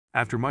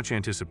After much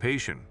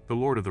anticipation, The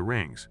Lord of the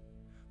Rings.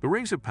 The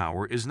Rings of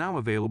Power is now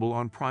available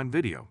on Prime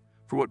Video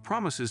for what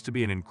promises to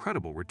be an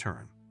incredible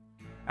return.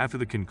 After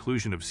the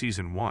conclusion of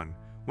Season 1,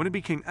 when it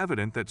became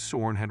evident that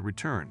Sauron had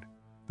returned,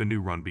 the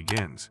new run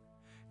begins.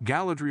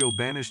 Galadriel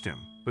banished him,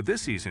 but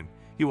this season,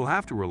 he will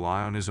have to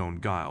rely on his own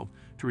guile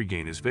to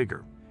regain his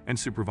vigor and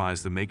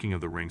supervise the making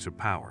of the Rings of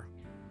Power.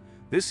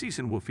 This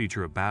season will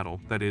feature a battle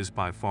that is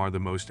by far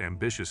the most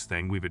ambitious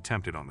thing we've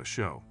attempted on the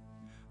show,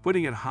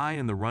 putting it high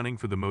in the running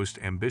for the most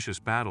ambitious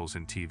battles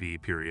in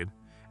TV, period,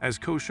 as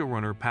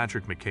co-showrunner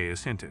Patrick McKay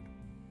has hinted.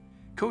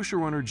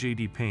 Co-showrunner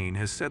J.D. Payne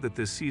has said that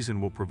this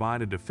season will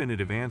provide a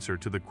definitive answer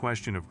to the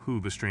question of who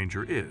the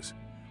stranger is,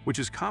 which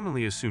is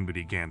commonly assumed to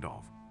be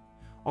Gandalf.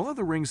 Although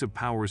the Rings of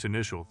Power's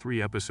initial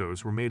 3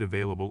 episodes were made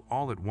available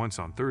all at once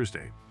on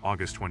Thursday,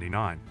 August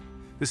 29,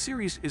 the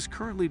series is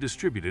currently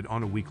distributed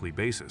on a weekly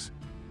basis,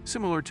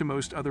 similar to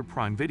most other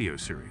Prime Video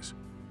series.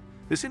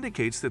 This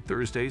indicates that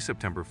Thursday,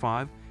 September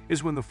 5,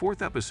 is when the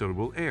 4th episode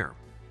will air.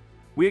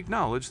 We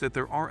acknowledge that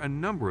there are a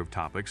number of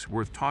topics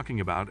worth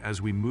talking about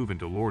as we move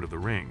into Lord of the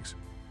Rings.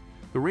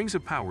 The Rings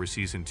of Power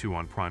Season 2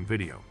 on Prime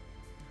Video.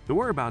 The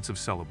whereabouts of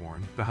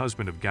Celeborn, the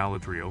husband of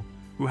Galadriel,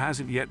 who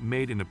hasn't yet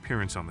made an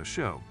appearance on the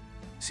show,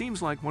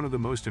 seems like one of the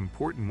most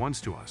important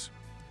ones to us.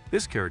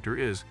 This character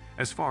is,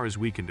 as far as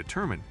we can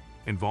determine,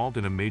 involved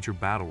in a major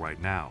battle right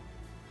now.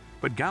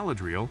 But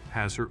Galadriel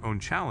has her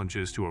own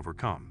challenges to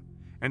overcome,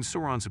 and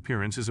Sauron's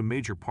appearance is a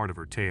major part of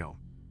her tale.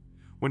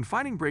 When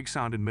fighting breaks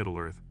out in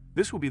Middle-earth,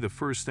 this will be the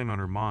first thing on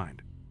her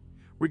mind.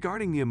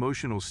 Regarding the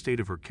emotional state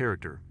of her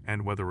character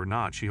and whether or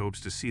not she hopes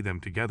to see them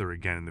together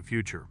again in the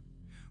future,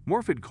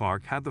 Morfydd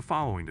Clark had the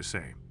following to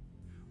say.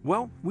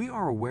 Well, we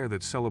are aware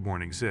that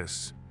Celeborn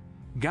exists.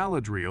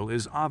 Galadriel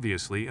is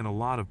obviously in a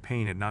lot of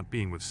pain at not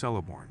being with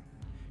Celeborn.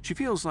 She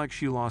feels like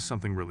she lost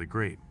something really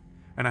great,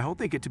 and I hope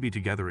they get to be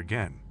together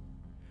again.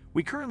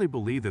 We currently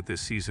believe that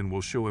this season will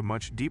show a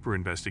much deeper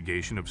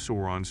investigation of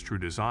Sauron's true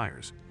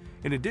desires,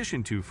 in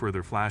addition to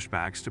further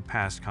flashbacks to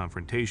past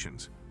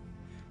confrontations.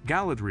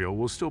 Galadriel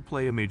will still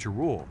play a major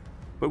role,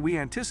 but we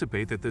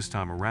anticipate that this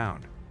time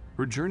around,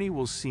 her journey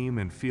will seem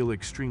and feel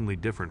extremely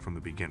different from the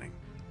beginning.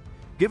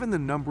 Given the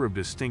number of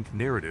distinct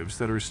narratives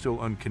that are still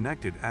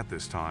unconnected at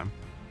this time,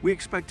 we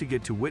expect to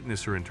get to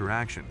witness her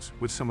interactions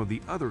with some of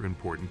the other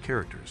important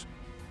characters.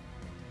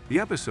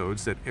 The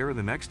episodes that air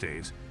the next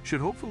days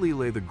should hopefully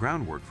lay the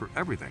groundwork for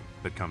everything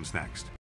that comes next.